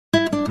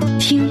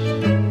听，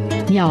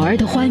鸟儿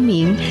的欢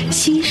鸣，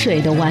溪水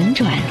的婉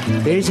转。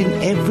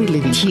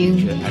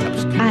听，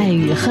爱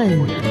与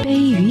恨，悲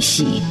与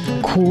喜，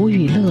苦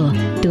与乐，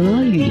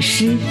得与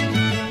失。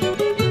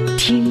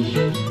听，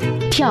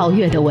跳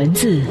跃的文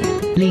字，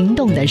灵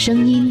动的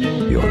声音。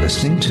You're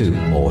listening to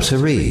More to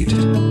Read。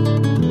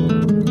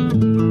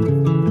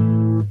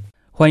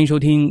欢迎收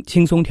听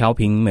轻松调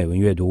频美文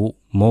阅读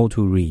More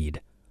to Read，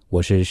 我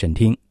是沈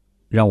听，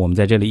让我们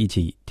在这里一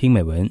起听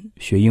美文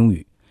学英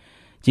语。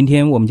今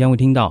天我们将会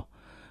听到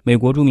美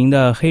国著名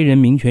的黑人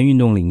民权运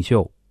动领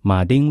袖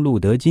马丁·路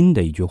德·金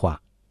的一句话，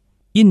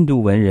印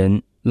度文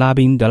人拉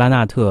宾德拉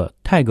纳特·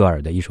泰戈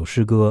尔的一首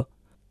诗歌，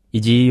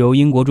以及由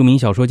英国著名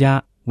小说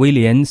家威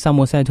廉·萨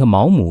默塞特·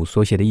毛姆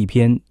所写的一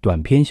篇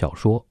短篇小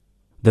说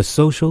The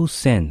Social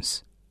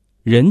Sense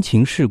人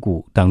情世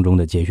故当中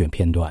的节选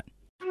片段。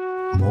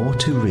More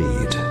to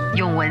read，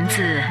 用文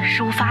字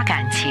抒发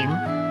感情，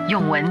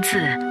用文字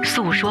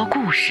诉说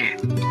故事，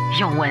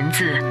用文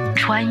字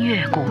穿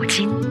越古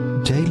今。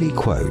 Daily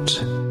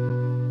Quote。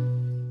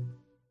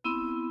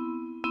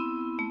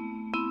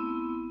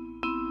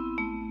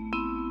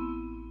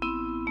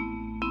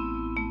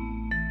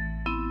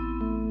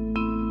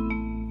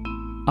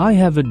 I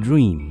have a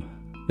dream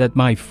that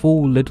my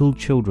 4 little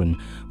children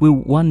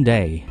will one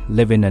day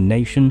live in a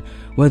nation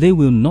where they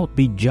will not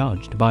be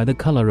judged by the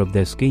color of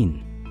their skin,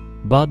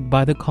 but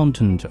by the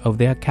content of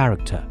their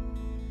character.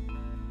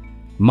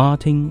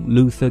 Martin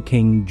Luther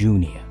King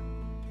Jr.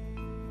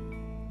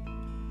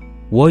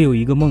 我有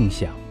一个梦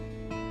想，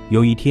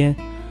有一天，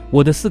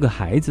我的4个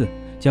孩子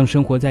将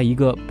生活在一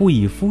个不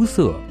以肤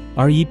色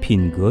而以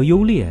品格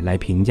优劣来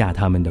评价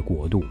他们的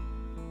国度。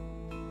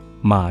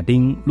马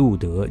丁·路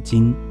德·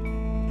金。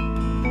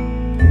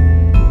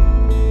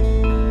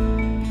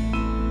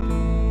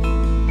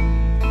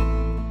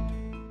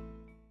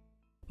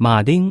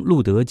马丁·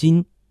路德·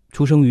金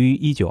出生于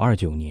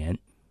1929年，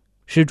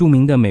是著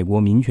名的美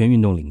国民权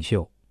运动领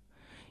袖。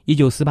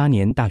1948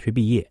年大学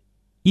毕业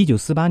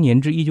，1948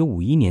年至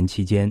1951年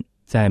期间，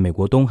在美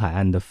国东海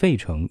岸的费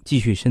城继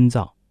续深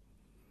造。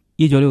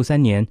1963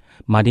年，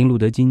马丁·路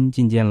德·金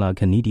觐见了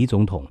肯尼迪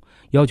总统，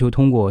要求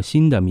通过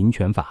新的民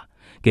权法，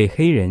给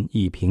黑人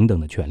以平等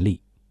的权利。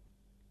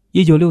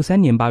1963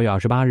年8月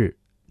28日，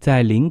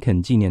在林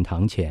肯纪念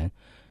堂前，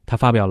他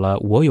发表了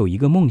“我有一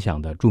个梦想”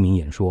的著名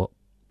演说。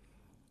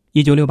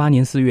1968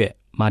年4月，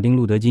马丁·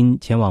路德·金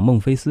前往孟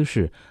菲斯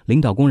市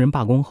领导工人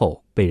罢工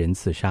后被人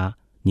刺杀，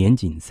年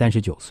仅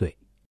39岁。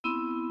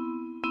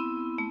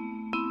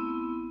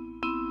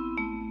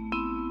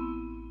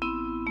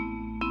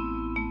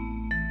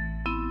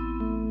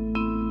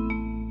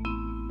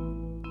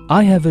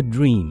I have a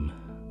dream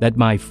that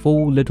my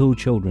 4 little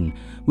children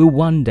will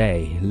one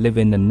day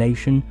live in a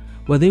nation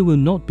where they will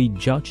not be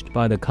judged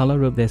by the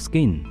color of their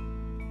skin,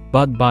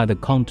 but by the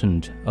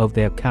content of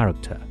their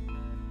character.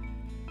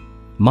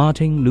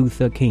 Martin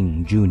Luther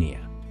King Jr.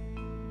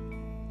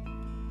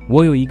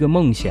 我有一个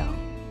梦想，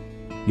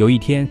有一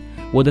天，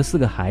我的4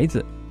个孩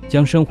子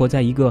将生活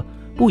在一个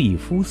不以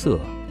肤色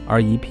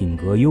而以品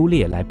格优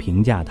劣来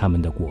评价他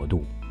们的国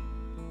度。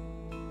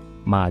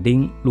马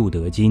丁·路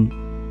德·金。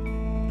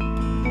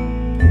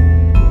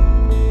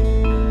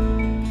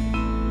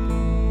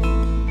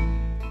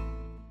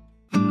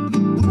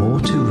More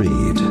to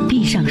read，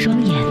 闭上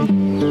双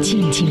眼，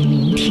静静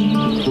聆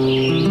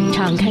听，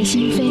敞开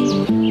心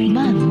扉，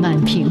慢慢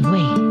品味。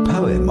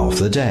 Poem of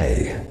the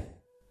day。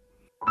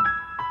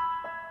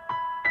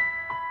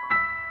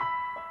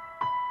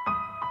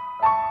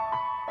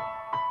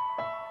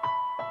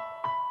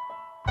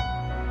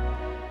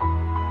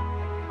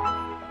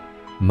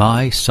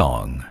 My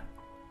Song,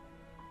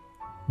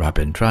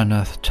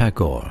 Rabindranath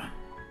Tagore.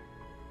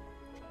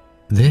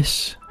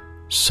 This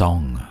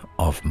song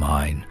of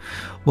mine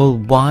will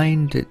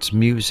wind its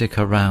music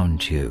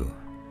around you,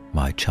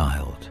 my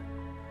child,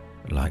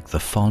 like the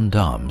fond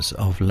arms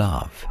of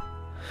love.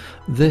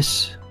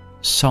 This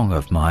song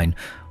of mine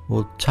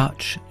will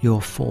touch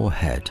your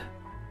forehead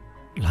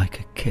like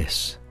a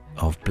kiss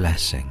of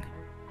blessing.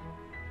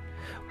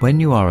 When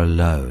you are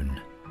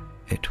alone,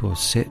 it will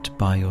sit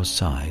by your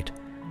side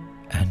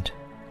and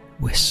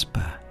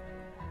whisper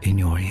in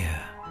your ear.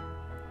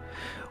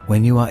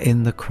 When you are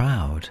in the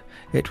crowd,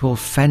 it will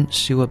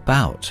fence you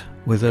about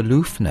with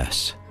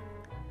aloofness.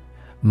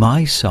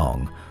 My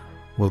song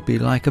will be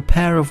like a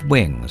pair of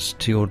wings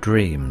to your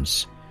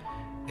dreams.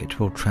 It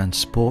will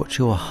transport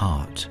your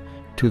heart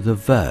to the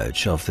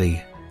verge of the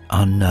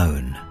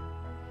unknown.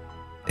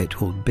 It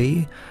will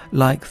be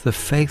like the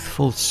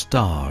faithful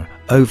star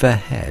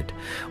overhead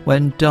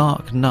when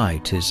dark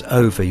night is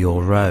over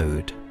your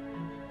road.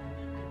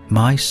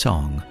 My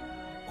song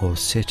will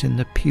sit in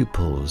the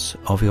pupils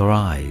of your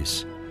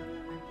eyes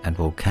and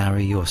will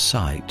carry your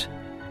sight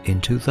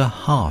into the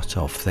heart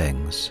of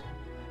things.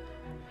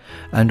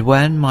 And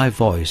when my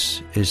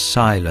voice is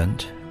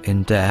silent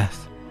in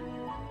death,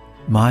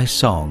 my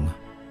song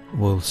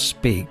will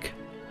speak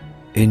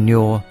in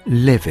your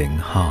living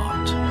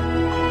heart.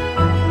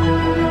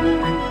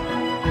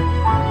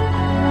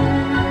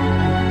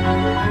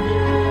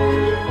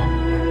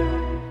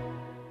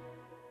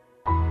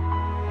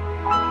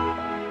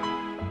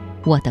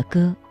 我的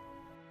歌，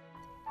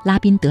拉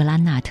宾德拉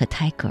纳特·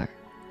泰戈尔。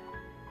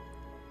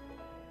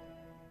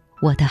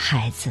我的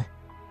孩子，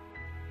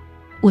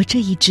我这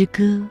一支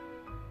歌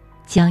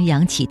将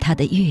扬起它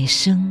的乐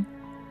声，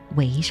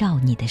围绕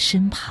你的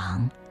身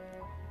旁，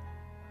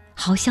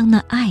好像那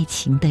爱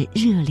情的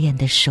热恋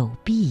的手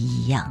臂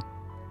一样。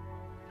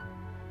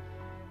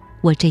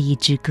我这一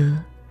支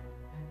歌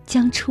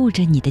将触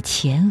着你的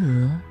前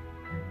额，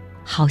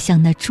好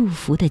像那祝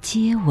福的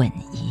接吻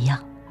一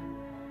样。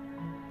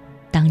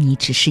当你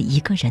只是一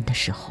个人的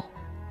时候，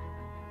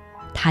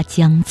他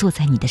将坐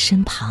在你的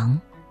身旁，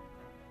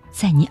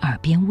在你耳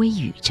边微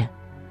语着。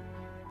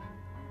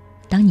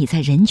当你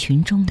在人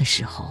群中的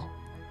时候，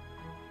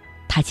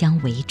他将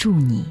围住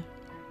你，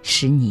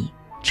使你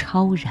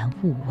超然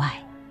物外。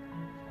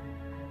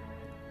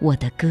我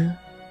的歌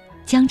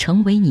将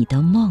成为你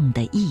的梦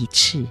的翼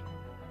翅，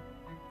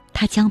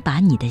它将把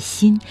你的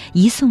心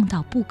移送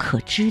到不可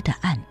知的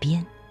岸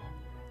边。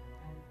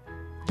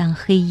当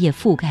黑夜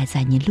覆盖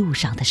在你路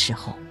上的时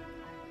候，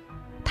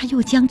它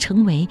又将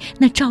成为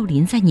那照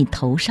临在你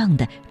头上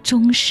的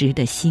忠实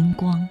的星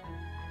光。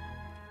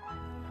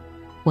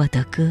我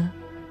的歌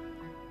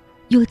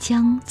又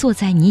将坐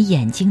在你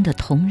眼睛的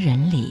瞳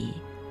仁里，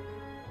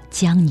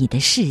将你的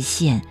视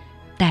线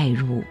带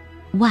入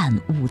万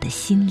物的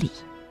心里。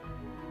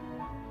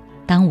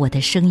当我的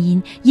声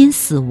音因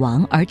死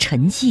亡而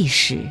沉寂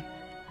时，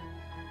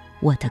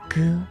我的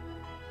歌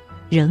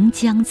仍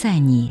将在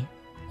你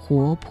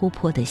活泼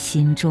泼的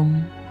心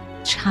中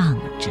唱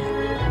着。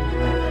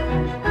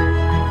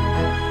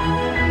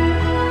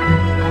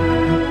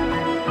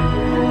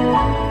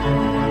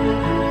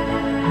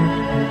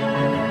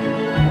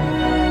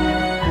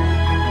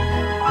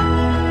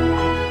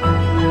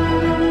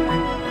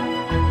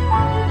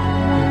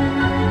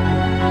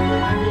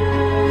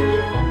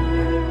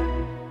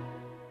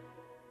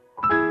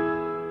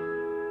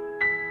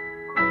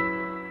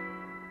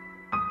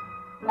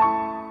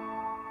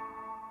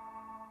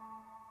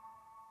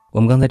我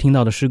们刚才听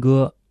到的诗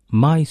歌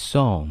My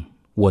Song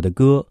我的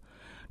歌，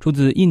出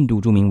自印度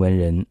著名文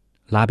人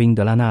拉宾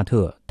德拉纳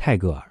特·泰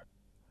戈尔。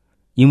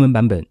英文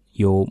版本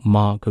由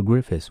Mark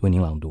Griffiths 为您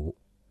朗读，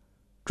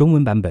中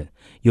文版本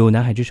由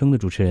南海之声的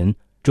主持人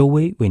周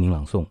薇为您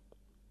朗诵，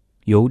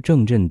由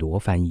郑振铎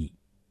翻译。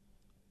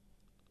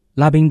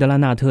拉宾德拉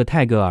纳特·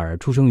泰戈尔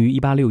出生于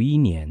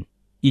1861年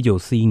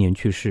，1941年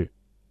去世，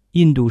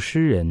印度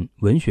诗人、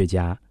文学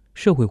家、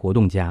社会活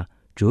动家、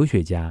哲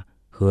学家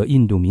和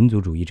印度民族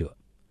主义者。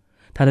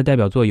他的代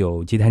表作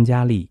有《吉檀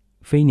迦利》、《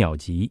飞鸟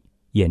集》、《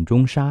眼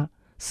中沙》、《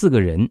四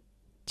个人》、《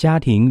家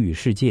庭与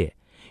世界》、《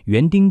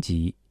园丁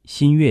集》、《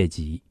新月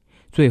集》、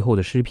最后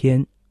的诗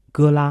篇、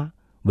歌拉、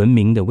文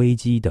明的危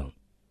机等。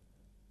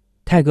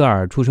泰戈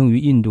尔出生于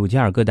印度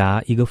加尔各答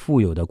一个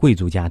富有的贵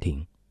族家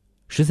庭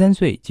，13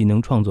岁即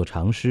能创作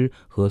长诗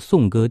和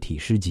颂歌体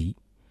诗集。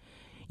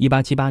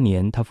1878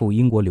年他赴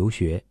英国留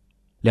学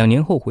，2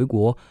年后回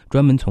国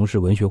专门从事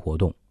文学活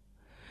动。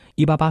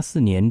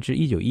1884年至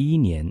1911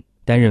年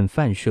担任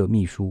范社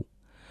秘书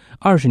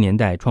，20年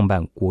代创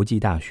办国际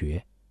大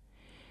学。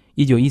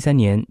1913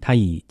年，他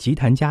以《吉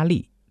檀迦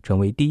利》成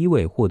为第一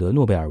位获得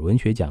诺贝尔文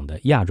学奖的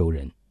亚洲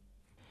人。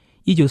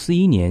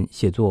1941年，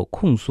写作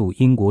控诉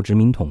英国殖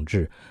民统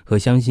治和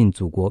相信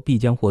祖国必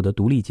将获得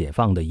独立解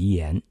放的遗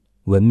言《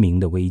文明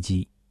的危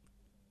机》。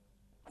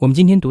我们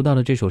今天读到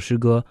的这首诗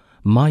歌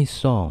My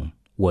Song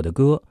我的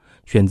歌，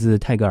选自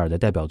泰戈尔的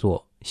代表作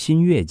《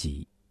新月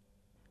集》。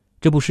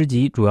这部诗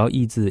集主要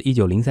译自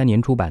1903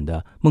年出版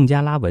的孟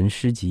加拉文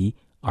诗集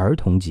《儿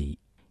童集》，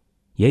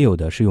也有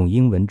的是用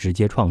英文直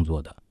接创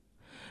作的。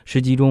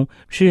诗集中，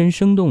诗人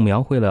生动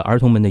描绘了儿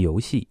童们的游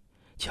戏，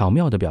巧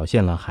妙地表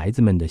现了孩子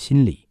们的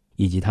心理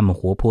以及他们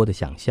活泼的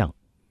想象。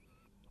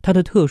他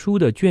的特殊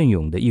的隽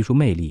永的艺术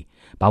魅力，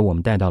把我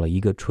们带到了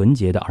一个纯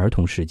洁的儿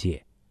童世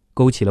界，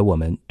勾起了我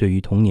们对于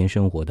童年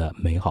生活的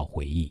美好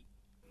回忆。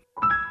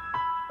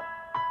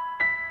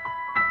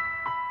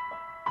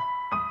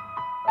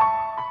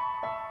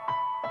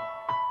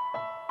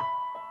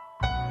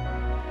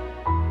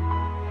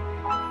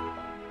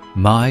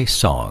My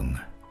Song,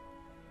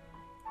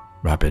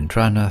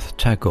 Rabindranath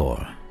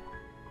Tagore.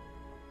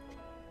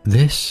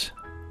 This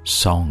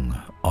song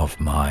of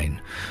mine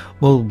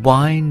will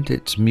wind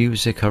its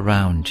music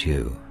around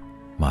you,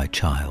 my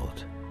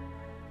child,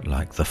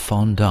 like the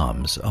fond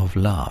arms of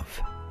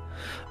love.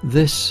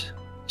 This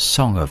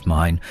song of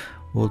mine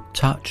will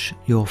touch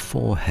your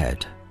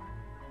forehead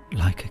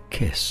like a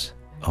kiss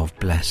of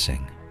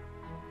blessing.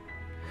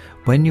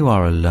 When you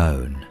are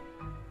alone,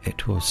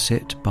 it will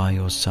sit by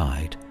your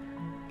side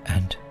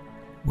and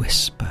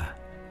whisper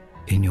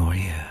in your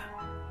ear.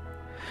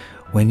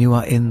 When you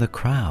are in the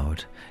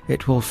crowd,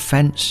 it will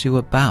fence you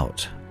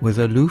about with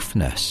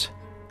aloofness.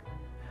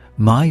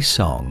 My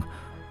song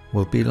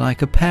will be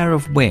like a pair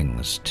of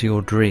wings to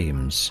your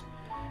dreams.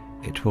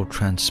 It will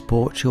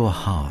transport your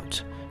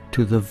heart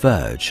to the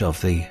verge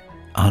of the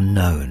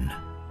unknown.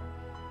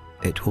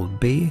 It will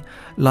be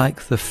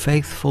like the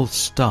faithful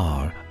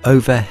star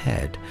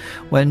overhead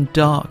when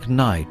dark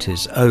night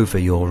is over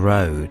your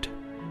road.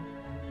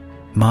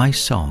 My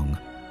song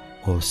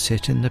will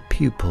sit in the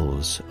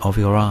pupils of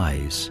your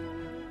eyes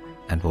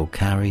and will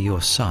carry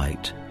your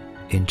sight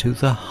into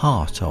the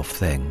heart of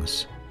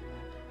things.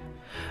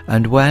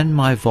 And when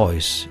my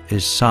voice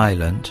is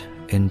silent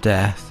in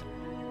death,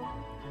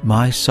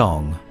 my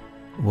song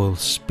will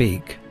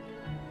speak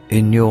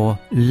in your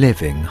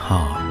living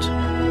heart.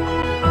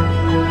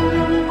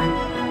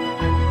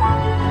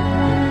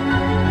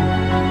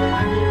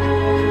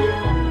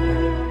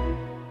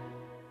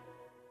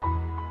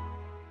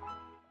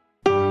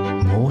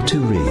 More to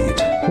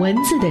read. 文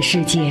字的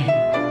世界，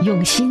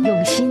用心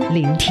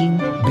聆听。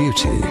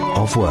Beauty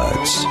of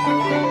words.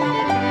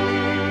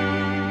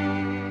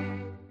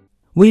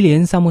 威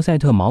廉·萨默塞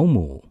特·毛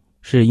姆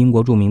是英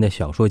国著名的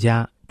小说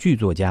家、剧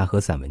作家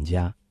和散文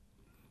家。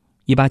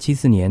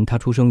1874年，他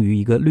出生于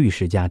一个律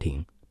师家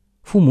庭，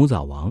父母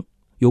早亡，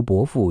由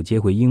伯父接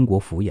回英国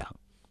抚养。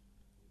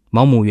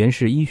毛姆原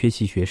是医学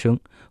系学生，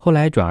后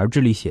来转而致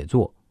力写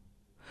作。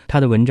他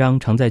的文章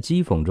常在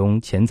讥讽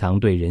中潜藏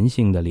对人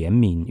性的怜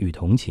悯与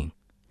同情，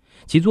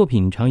其作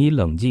品常以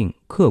冷静、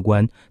客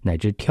观乃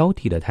至挑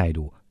剔的态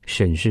度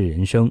审视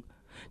人生，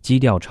基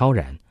调超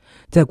然，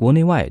在国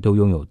内外都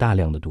拥有大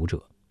量的读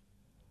者。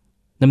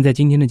那么在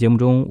今天的节目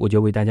中，我就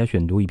为大家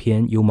选读一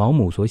篇由毛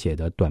姆所写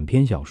的短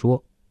篇小说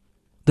《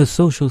The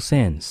Social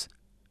Sense》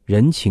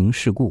人情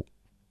世故。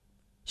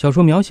小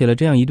说描写了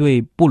这样一对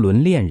不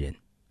伦恋人，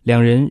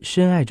两人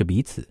深爱着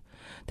彼此，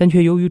但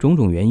却由于种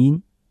种原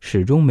因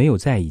始终没有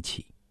在一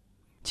起，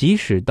即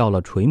使到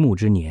了垂暮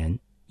之年，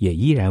也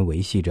依然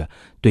维系着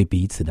对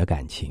彼此的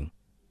感情。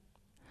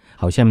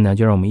好，下面呢，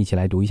就让我们一起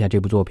来读一下这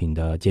部作品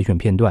的节选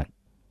片段。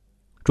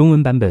中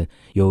文版本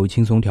由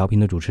轻松调频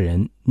的主持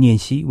人念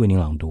希为您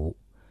朗读，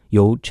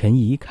由陈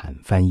怡侃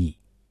翻译。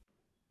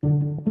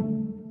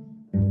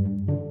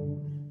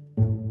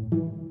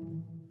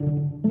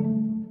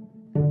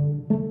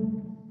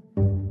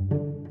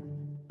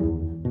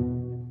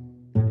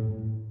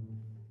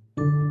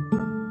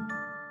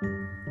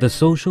The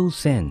Social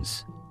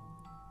Sense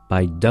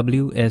by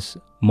W.S.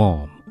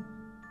 Maugham.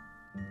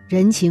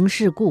 人情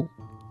世故，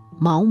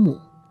毛姆。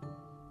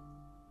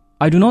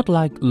I do not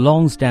like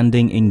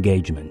long-standing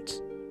engagements.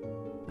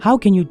 How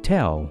can you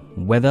tell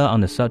whether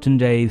on a certain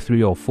day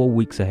 3 or 4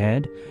 weeks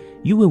ahead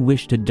you will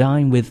wish to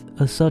dine with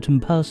a certain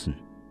person?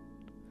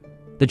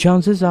 The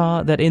chances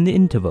are that in the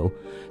interval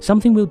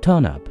something will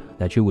turn up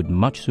that you would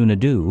much sooner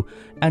do,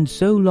 and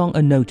so long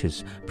a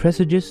notice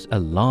presages a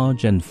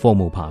large and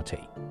formal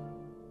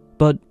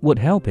party.But what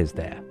help is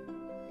there?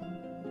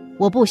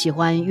 我不喜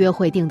欢约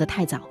会定得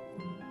太早。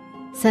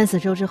3、4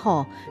周之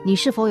后，你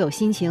是否有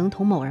心情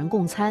同某人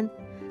共餐，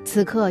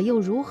此刻又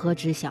如何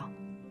知晓？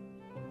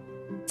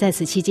在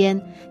此期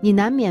间，你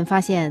难免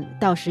发现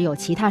到时有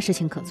其他事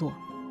情可做，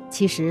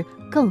其实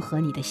更合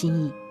你的心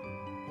意。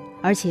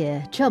而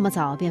且这么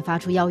早便发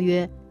出邀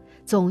约，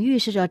总预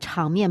示着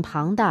场面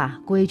庞大，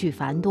规矩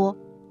繁多。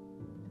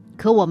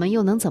可我们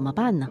又能怎么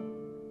办呢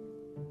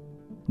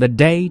？The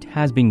date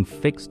has been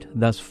fixed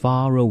thus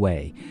far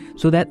away,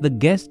 so that the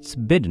guests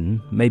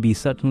bidden may be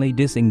certainly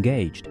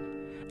disengaged,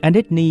 and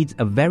it needs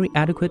a very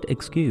adequate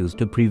excuse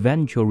to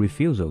prevent your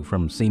refusal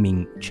from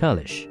seeming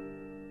churlish.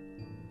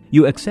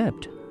 You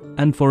accept,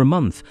 and for a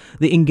month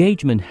the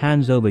engagement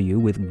hands over you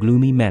with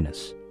gloomy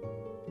menace.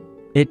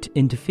 It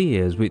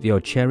interferes with your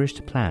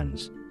cherished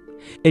plans.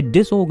 It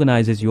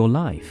disorganizes your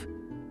life.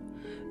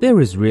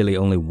 There is really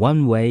only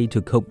one way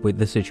to cope with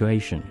the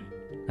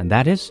situation,and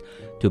that is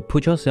to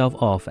put yourself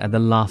off at the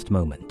last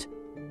moment.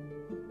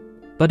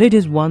 But it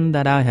is one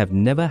that I have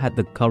never had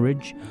the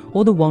courage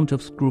or the want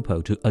of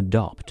scruple to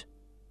adopt.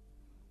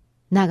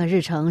 那个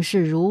日程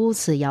是如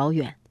此遥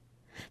远，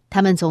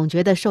他们总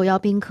觉得受邀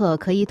宾客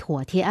可以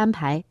妥帖安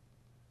排，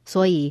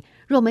所以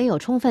若没有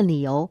充分理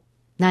由，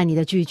那你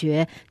的拒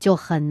绝就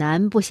很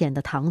难不显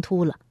得唐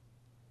突了。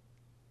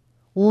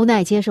无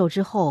奈接受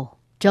之后，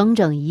整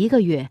整1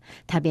个月，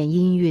它便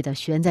阴郁地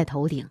悬在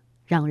头顶，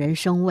让人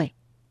生畏。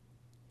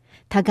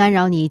它干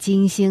扰你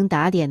精心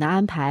打点的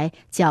安排，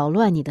搅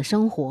乱你的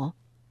生活。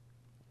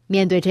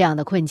面对这样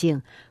的困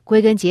境，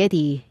归根结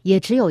底也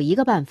只有一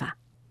个办法，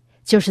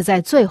就是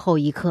在最后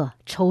一刻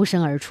抽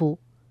身而出。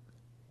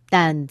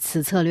但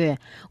此策略，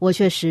我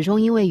却始终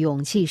因为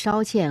勇气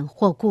稍欠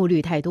或顾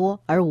虑太多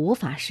而无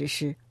法实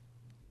施。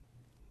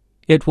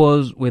It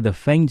was with a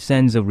faint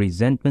sense of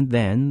resentment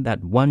then that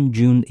one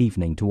June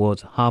evening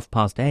towards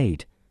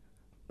 8:30,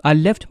 I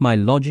left my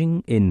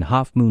lodging in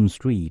Half Moon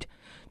Street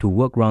to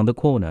walk round the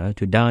corner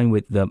to dine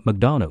with the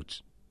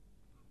Macdonalds.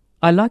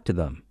 I liked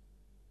them.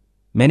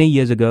 Many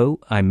years ago,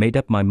 I made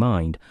up my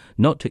mind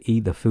not to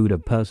eat the food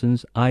of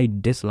persons I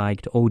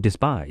disliked or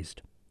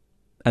despised.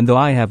 And though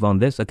I have on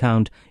this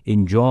account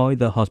enjoyed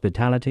the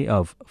hospitality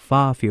of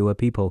far fewer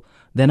people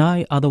than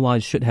I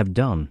otherwise should have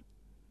done,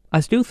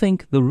 I still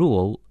think the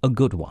rule a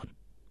good one.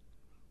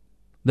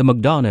 The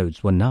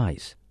Macdonalds were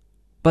nice,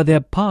 but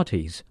their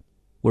parties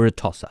were a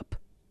toss-up.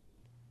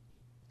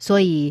 所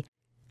以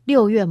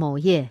6月某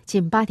夜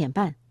近8点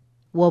半，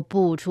我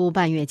步出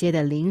半月街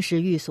的临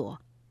时寓所，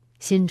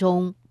心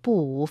中不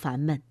无烦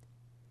闷。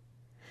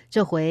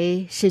这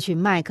回是去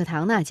麦克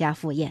唐纳家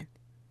赴宴。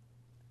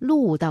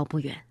路倒不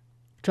远，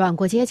转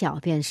过街角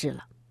便是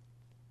了。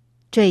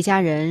这一家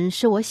人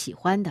是我喜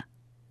欢的，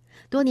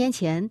多年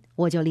前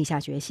我就立下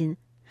决心，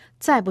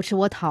再不吃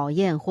我讨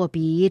厌或鄙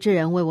夷之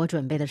人为我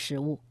准备的食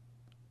物。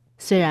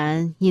虽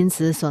然因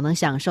此所能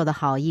享受的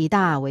好意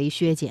大为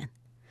削减，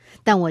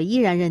但我依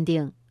然认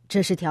定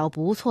这是条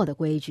不错的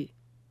规矩。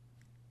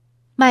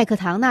麦克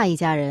唐纳一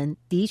家人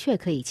的确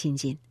可以亲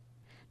近，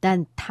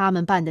但他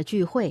们办的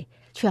聚会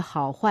却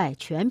好坏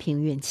全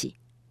凭运气。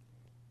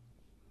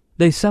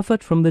They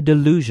suffered from the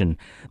delusion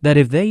that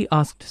if they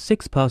asked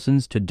 6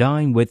 persons to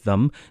dine with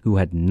them who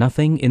had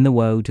nothing in the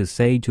world to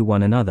say to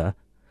one another,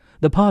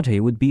 the party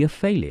would be a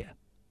failure.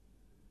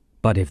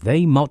 But if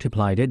they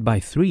multiplied it by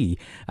 3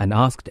 and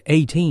asked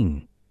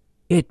 18,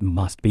 it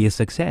must be a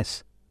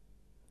success.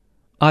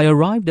 I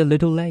arrived a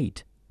little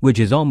late, which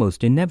is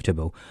almost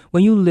inevitable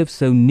when you live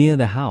so near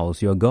the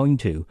house you are going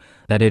to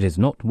that it is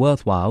not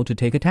worthwhile to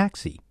take a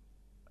taxi,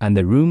 and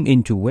the room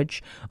into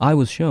which I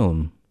was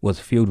shown was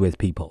filled with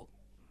people.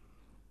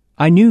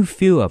 I knew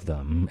few of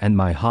them, and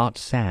my heart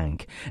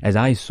sank as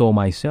I saw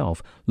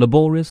myself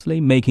laboriously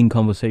making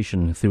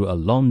conversation through a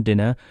long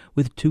dinner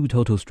with 2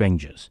 total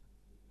strangers.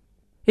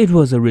 It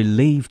was a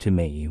relief to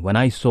me when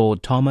I saw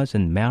Thomas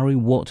and Mary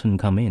Wharton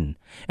come in,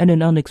 and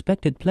an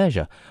unexpected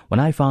pleasure when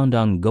I found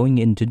on going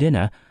in to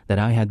dinner that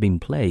I had been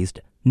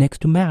placed next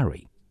to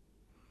Mary.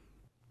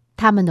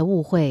 他们的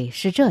误会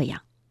是这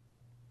样：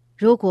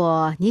如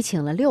果你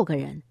请了6个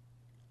人，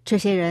这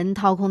些人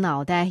掏空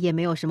脑袋也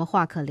没有什么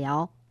话可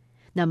聊，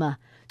那么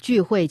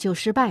聚会就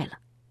失败了。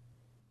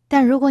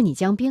但如果你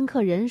将宾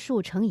客人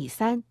数乘以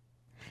3，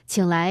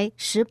请来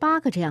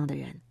18个这样的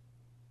人，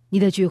你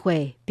的聚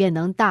会便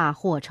能大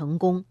获成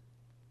功。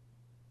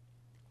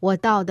我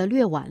到得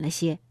略晚了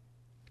些，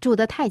住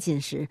得太近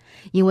时，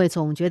因为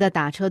总觉得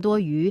打车多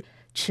余，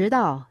迟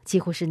到几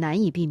乎是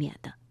难以避免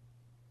的。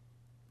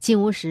进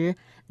屋时，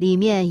里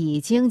面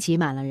已经挤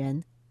满了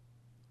人。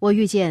我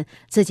预见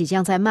自己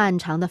将在漫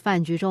长的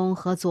饭局中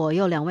和左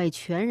右2位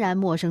全然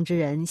陌生之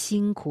人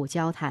辛苦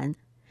交谈，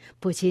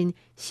不禁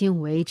心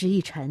为之一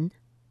沉。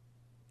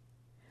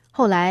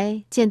后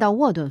来见到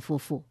沃顿夫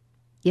妇，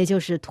也就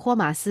是托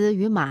马斯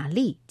与玛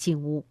丽进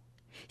屋，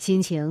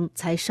心情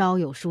才稍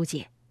有疏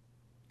解。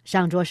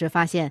上桌时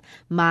发现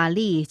玛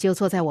丽就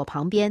坐在我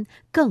旁边，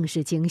更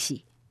是惊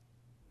喜。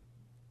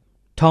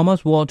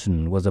Thomas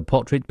Wharton was a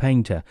portrait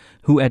painter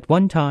who at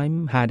one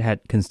time had had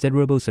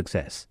considerable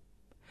success.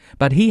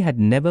 But he had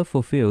never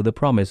fulfilled the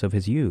promise of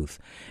his youth,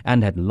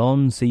 and had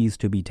long ceased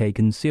to be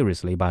taken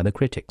seriously by the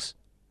critics.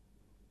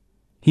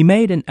 He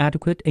made an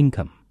adequate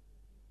income,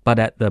 but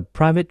at the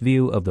private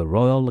view of the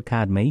Royal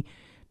Academy,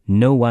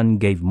 no one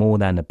gave more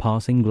than a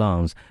passing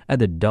glance at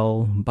the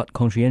dull but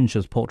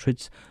conscientious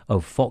portraits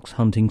of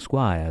fox-hunting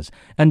squires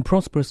and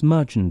prosperous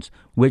merchants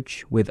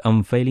which, with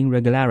unfailing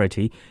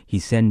regularity, he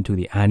sent to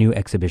the annual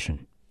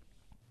exhibition.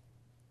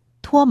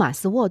 托马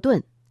斯·沃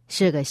顿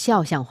是个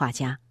肖像画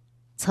家，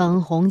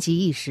曾红极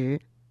一时，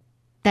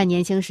但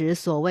年轻时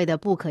所谓的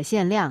不可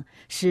限量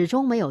始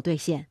终没有兑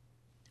现，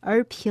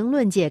而评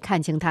论界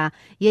看清他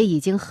也已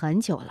经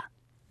很久了。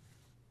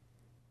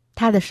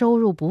他的收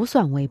入不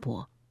算微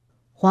薄，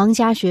皇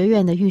家学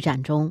院的预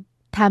展中，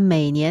他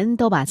每年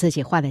都把自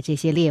己画的这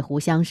些猎狐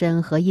乡绅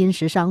和殷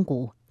实商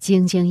贾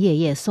兢兢业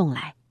业送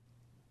来，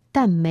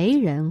但没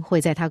人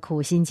会在他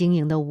苦心经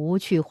营的无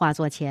趣画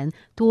作前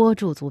多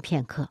驻足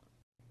片刻。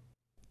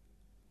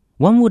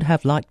One would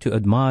have liked to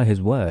admire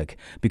his work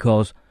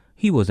because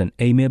he was an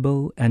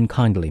amiable and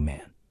kindly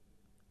man.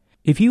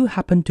 If you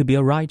happened to be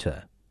a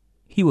writer,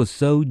 he was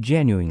so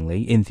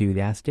genuinely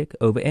enthusiastic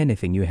over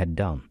anything you had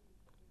done,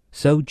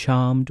 so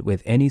charmed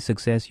with any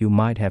success you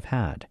might have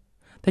had,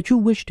 that you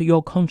wished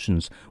your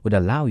conscience would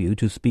allow you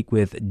to speak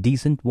with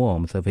decent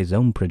warmth of his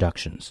own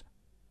productions.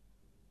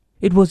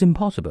 It was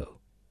impossible,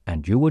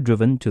 and you were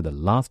driven to the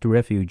last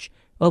refuge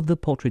of the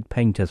portrait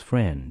painter's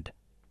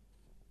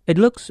friend.It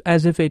looks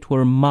as if it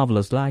were a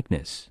marvelous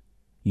likeness,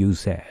 you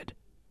said.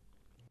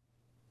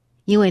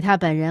 因为他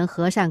本人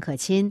和善可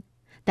亲，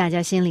大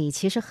家心里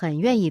其实很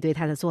愿意对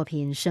他的作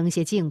品生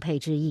些敬佩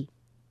之意。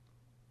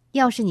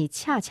要是你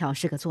恰巧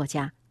是个作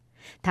家，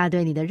他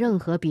对你的任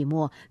何笔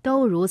墨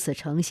都如此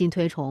诚心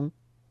推崇，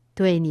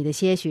对你的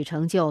些许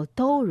成就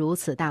都如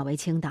此大为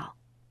倾倒，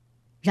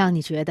让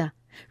你觉得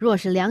若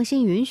是良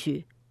心允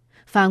许，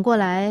反过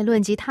来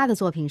论及他的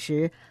作品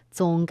时，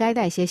总该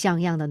带些像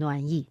样的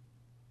暖意。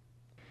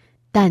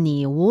但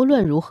你无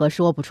论如何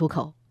说不出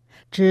口，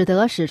只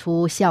得使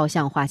出肖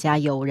像画家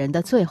友人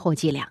的最后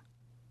伎俩。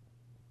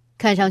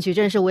看上去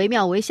真是惟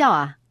妙惟肖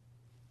啊，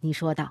你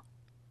说道。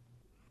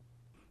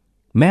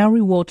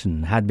Mary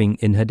Wharton had been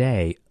in her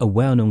day a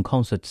well-known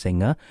concert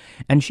singer,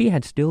 and she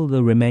had still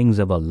the remains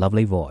of a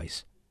lovely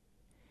voice.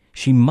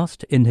 She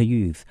must in her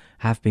youth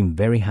have been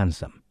very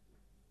handsome.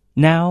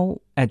 Now,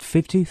 at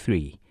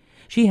 53,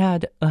 she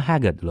had a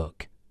haggard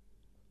look.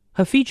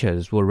 Her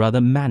features were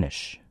rather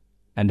mannish,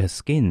 and her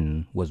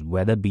skin was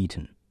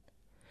weather-beaten.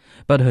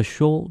 But her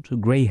short,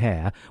 grey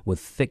hair was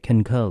thick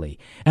and curly,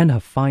 and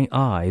her fine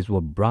eyes were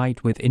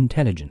bright with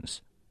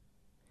intelligence.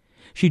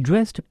 She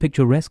dressed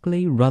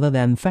picturesquely rather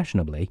than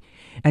fashionably,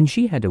 and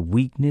she had a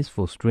weakness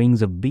for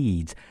strings of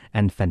beads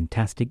and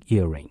fantastic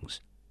earrings.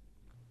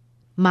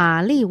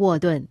 玛丽·沃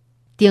顿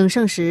鼎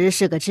盛时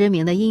是个知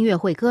名的音乐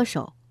会歌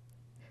手，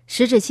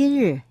时至今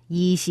日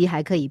依稀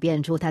还可以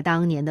辨出她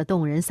当年的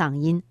动人嗓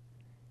音。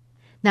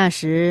那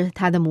时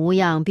她的模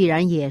样必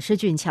然也是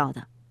俊俏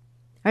的，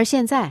而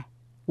现在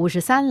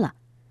53了，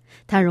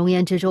她容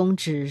颜之中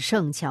只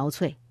剩憔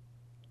悴。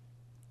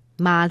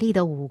玛丽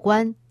的五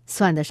官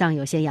算得上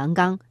有些阳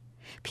刚，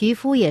皮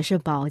肤也是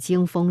饱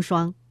经风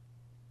霜，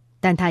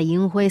但她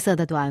银灰色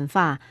的短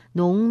发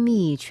浓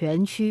密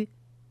蜷曲，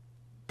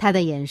她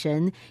的眼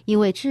神因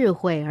为智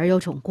慧而有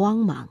种光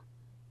芒。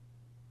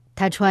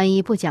她穿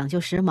衣不讲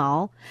究时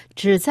髦，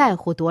只在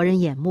乎夺人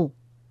眼目，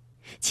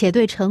且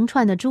对成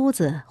串的珠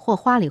子或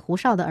花里胡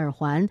哨的耳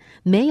环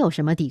没有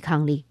什么抵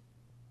抗力。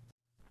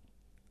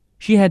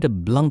She had a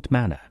blunt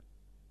manner,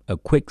 a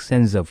quick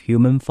sense of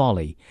human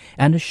folly,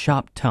 and a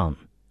sharp tongue,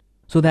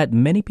 so that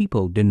many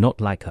people did not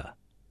like her.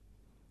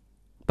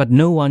 But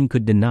no one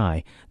could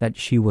deny that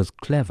she was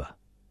clever.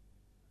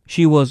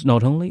 She was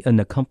not only an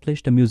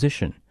accomplished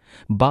musician,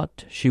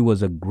 but she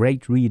was a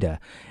great reader,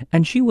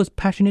 and she was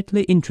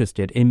passionately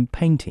interested in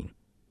painting.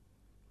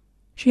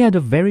 She had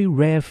a very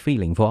rare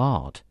feeling for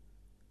art.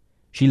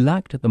 She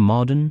liked the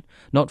modern,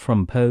 not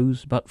from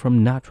pose, but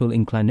from natural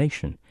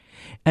inclination,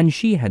 and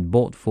she had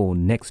bought for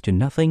next to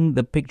nothing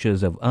the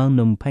pictures of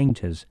unknown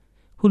painters,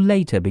 who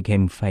later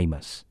became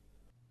famous.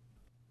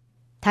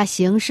 她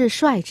行事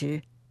率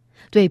直，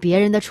对别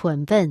人的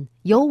蠢笨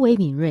尤为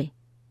敏锐，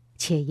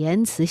且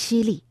言辞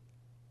犀利，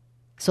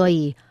所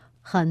以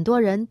很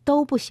多人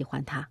都不喜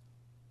欢她。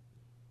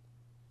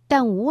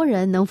但无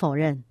人能否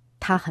认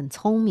她很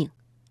聪明。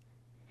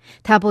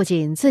她不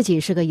仅自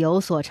己是个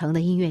有所成的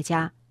音乐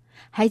家，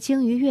还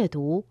精于阅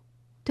读，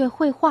对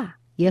绘画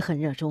也很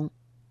热衷。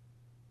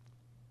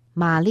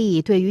玛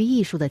丽对于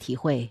艺术的体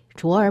会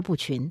卓而不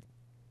群，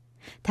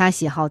她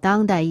喜好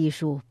当代艺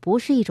术不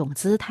是一种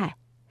姿态，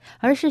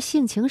而是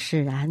性情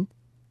使然。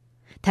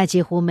她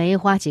几乎没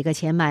花几个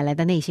钱买来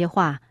的那些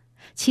画，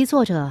其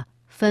作者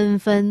纷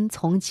纷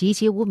从籍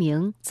籍无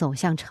名走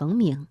向成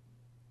名。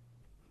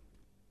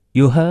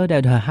You heard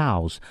at her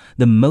house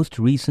the most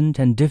recent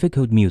and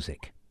difficult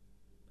music,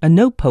 and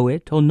no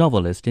poet or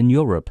novelist in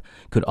Europe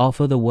could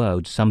offer the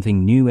world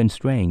something new and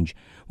strange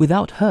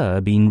without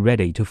her being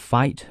ready to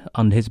fight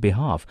on his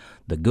behalf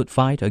the good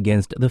fight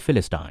against the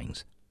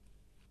Philistines.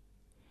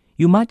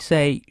 You might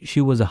say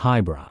she was a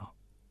highbrow.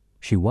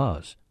 She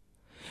was.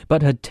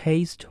 But her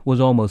taste was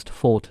almost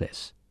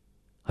faultless,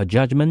 her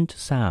judgment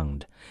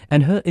sound,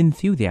 and her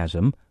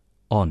enthusiasm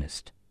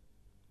honest.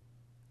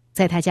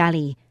 在她家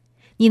里，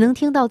你能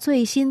听到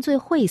最新最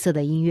晦涩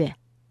的音乐。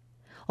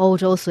欧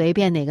洲随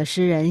便哪个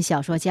诗人、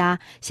小说家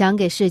想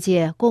给世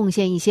界贡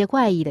献一些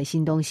怪异的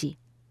新东西，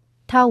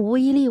他无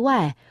一例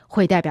外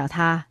会代表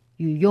他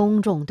与庸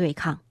众对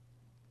抗。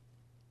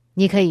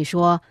你可以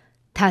说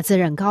他自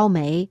认高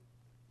梅，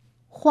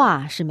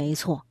话是没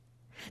错，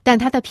但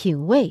他的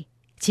品味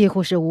几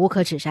乎是无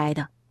可指摘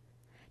的，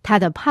他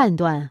的判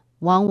断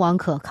往往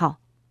可靠，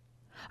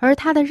而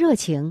他的热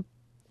情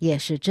也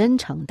是真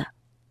诚的。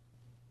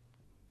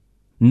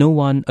No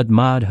one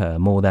admired her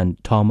more than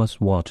Thomas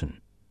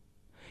Wharton.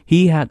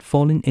 He had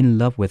fallen in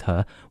love with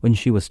her when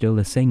she was still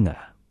a singer,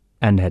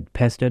 and had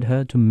pestered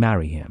her to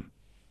marry him.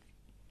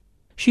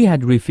 She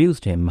had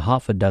refused him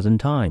half a dozen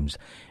times,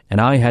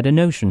 and I had a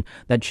notion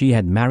that she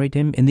had married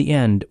him in the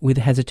end with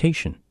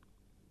hesitation.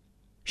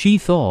 She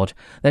thought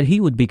that he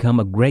would become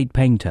a great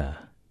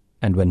painter,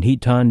 and when he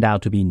turned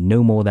out to be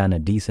no more than a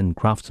decent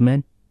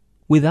craftsman,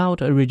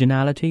 without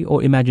originality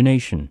or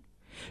imagination,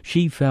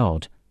 she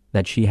felt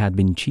that she had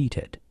been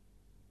cheated.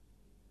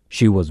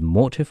 She was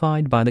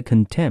mortified by the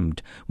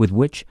contempt with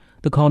which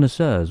the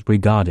connoisseurs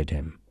regarded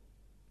him.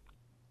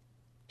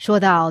 说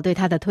到对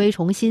他的推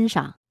崇欣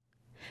赏，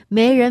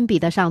没人比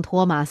得上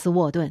托马斯·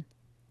沃顿。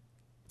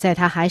在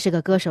他还是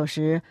个歌手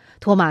时，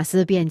托马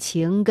斯便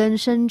情根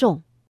深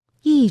重，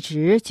一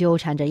直纠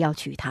缠着要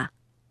娶她。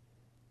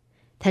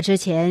他之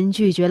前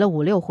拒绝了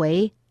5、6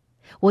回，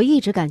我一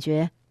直感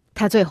觉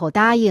他最后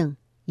答应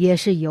也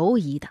是犹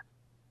疑的。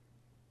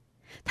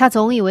她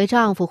总以为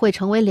丈夫会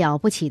成为了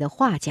不起的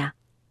画家，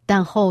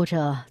但后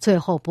者最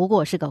后不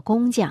过是个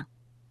工匠。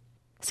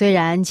虽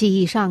然技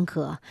艺尚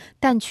可，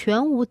但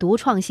全无独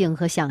创性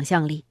和想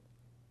象力。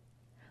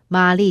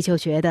玛丽就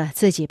觉得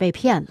自己被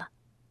骗了。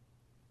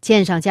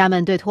鉴赏家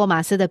们对托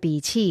马斯的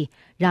鄙弃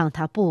让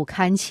她不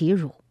堪其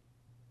辱。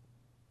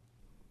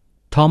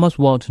Thomas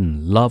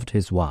Wharton loved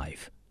his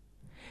wife.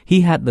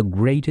 He had the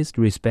greatest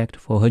respect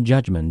for her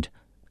judgment,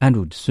 and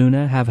would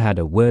sooner have had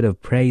a word of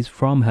praise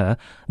from her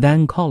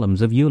than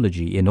columns of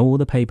eulogy in all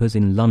the papers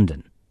in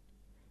London.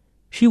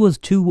 She was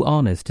too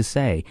honest to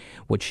say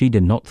what she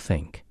did not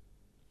think.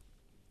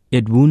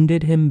 It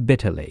wounded him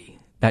bitterly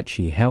that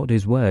she held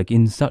his work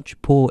in such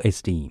poor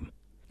esteem,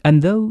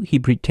 and though he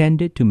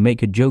pretended to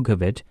make a joke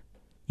of it,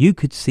 you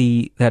could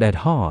see that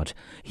at heart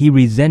he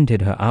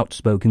resented her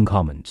outspoken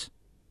comments.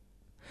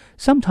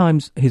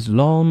 Sometimes his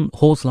long,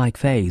 horse-like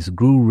face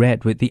grew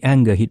red with the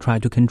anger he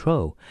tried to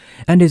control,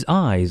 and his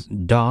eyes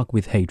dark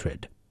with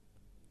hatred.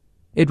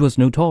 It was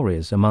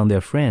notorious among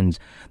their friends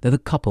that the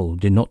couple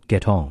did not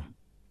get on.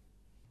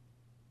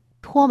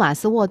 托马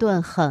斯·沃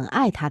顿很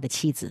爱他的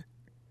妻子，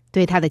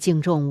对他的敬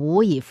重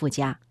无以复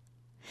加。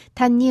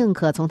他宁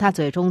可从他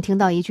嘴中听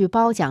到一句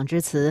褒奖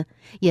之词，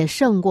也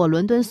胜过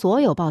伦敦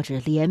所有报纸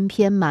连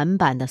篇满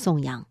版的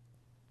颂扬。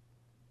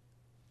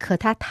可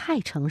他太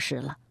诚实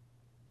了，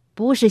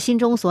不是心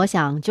中所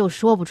想就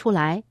说不出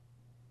来。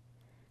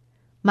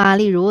玛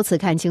丽如此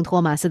看清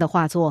托马斯的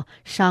画作，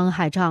伤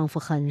害丈夫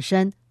很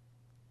深。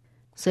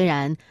虽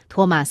然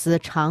托马斯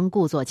常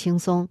故作轻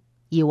松，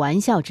以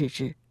玩笑置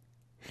之，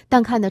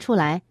但看得出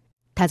来，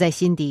他在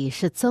心底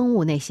是憎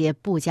恶那些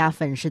不加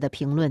粉饰的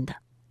评论的。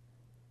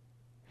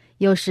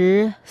有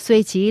时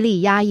虽极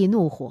力压抑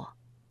怒火，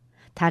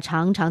他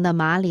长长的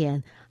马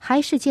脸还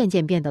是渐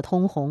渐变得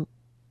通红，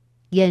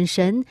眼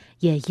神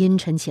也阴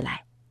沉起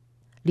来，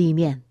里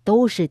面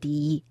都是敌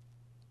意。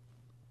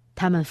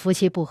他们夫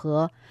妻不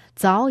和，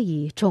早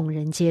已众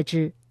人皆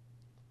知。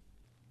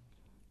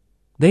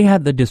They had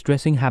the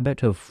distressing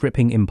habit of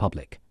fripping in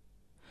public.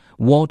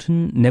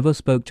 Wharton never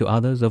spoke to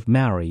others of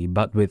Mary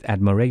but with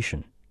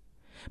admiration.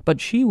 But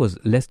she was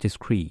less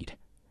discreet,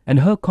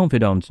 and her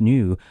confidants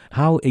knew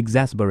how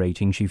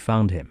exasperating she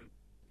found him.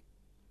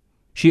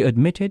 She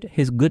admitted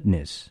his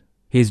goodness,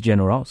 his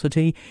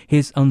generosity,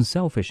 his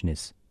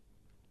unselfishness.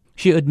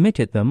 She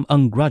admitted them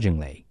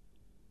ungrudgingly,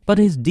 but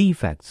his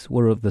defects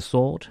were of the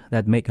sort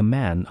that make a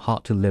man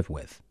hard to live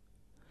with.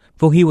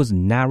 For he was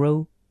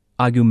narrow,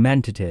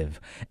 argumentative,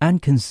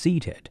 and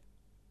conceited.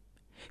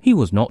 He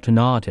was not an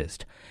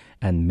artist,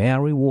 and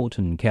Mary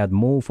Wharton cared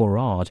more for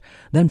art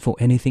than for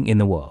anything in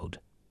the world.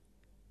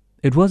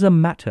 It was a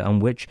matter on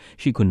which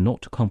she could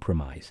not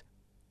compromise.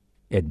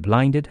 It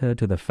blinded her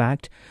to the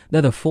fact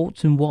that the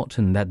faults in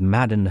Wharton that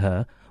maddened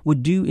her were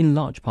due in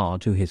large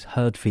part to his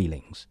hurt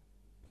feelings.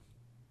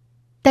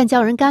 但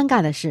叫人尴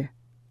尬的是，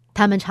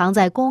他们常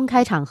在公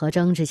开场合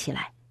争执起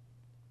来。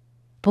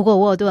不过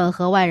沃顿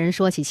和外人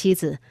说起妻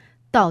子，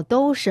倒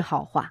都是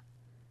好话，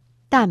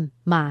但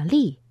玛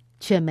丽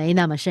却没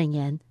那么慎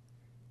言。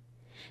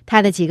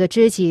他的几个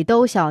知己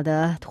都晓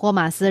得托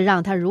马斯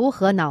让他如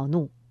何恼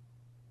怒。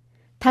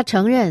他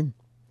承认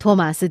托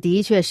马斯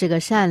的确是个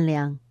善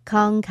良、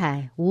慷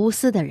慨、无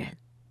私的人，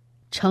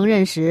承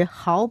认时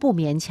毫不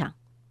勉强。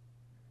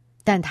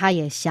但他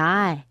也狭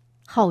隘、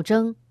好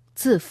争、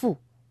自负，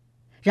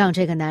让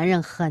这个男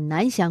人很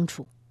难相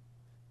处。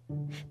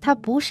他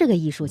不是个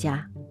艺术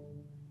家，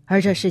而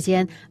这世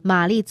间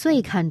玛丽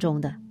最看重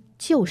的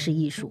就是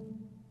艺术。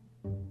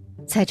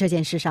在这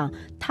件事上，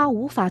他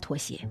无法妥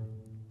协。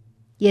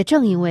也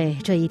正因为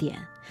这一点，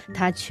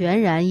他全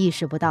然意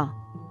识不到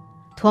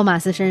托马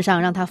斯身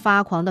上让他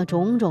发狂的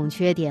种种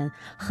缺点，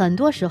很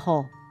多时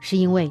候是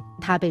因为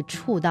他被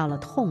触到了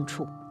痛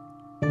处。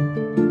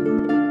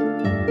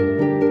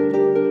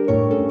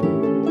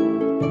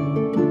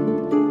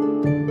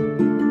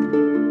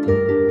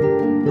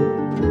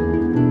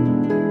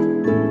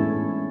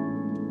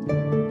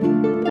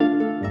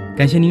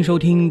感谢您收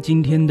听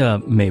今天的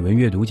美文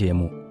阅读节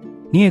目。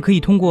您也可以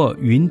通过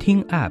云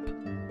听 App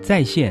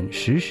在线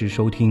实时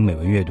收听美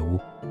文阅读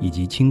以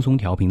及轻松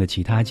调频的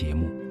其他节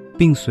目，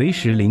并随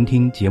时聆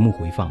听节目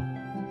回放。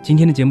今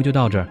天的节目就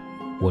到这儿，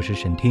我是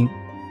沈听，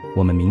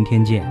我们明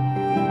天见。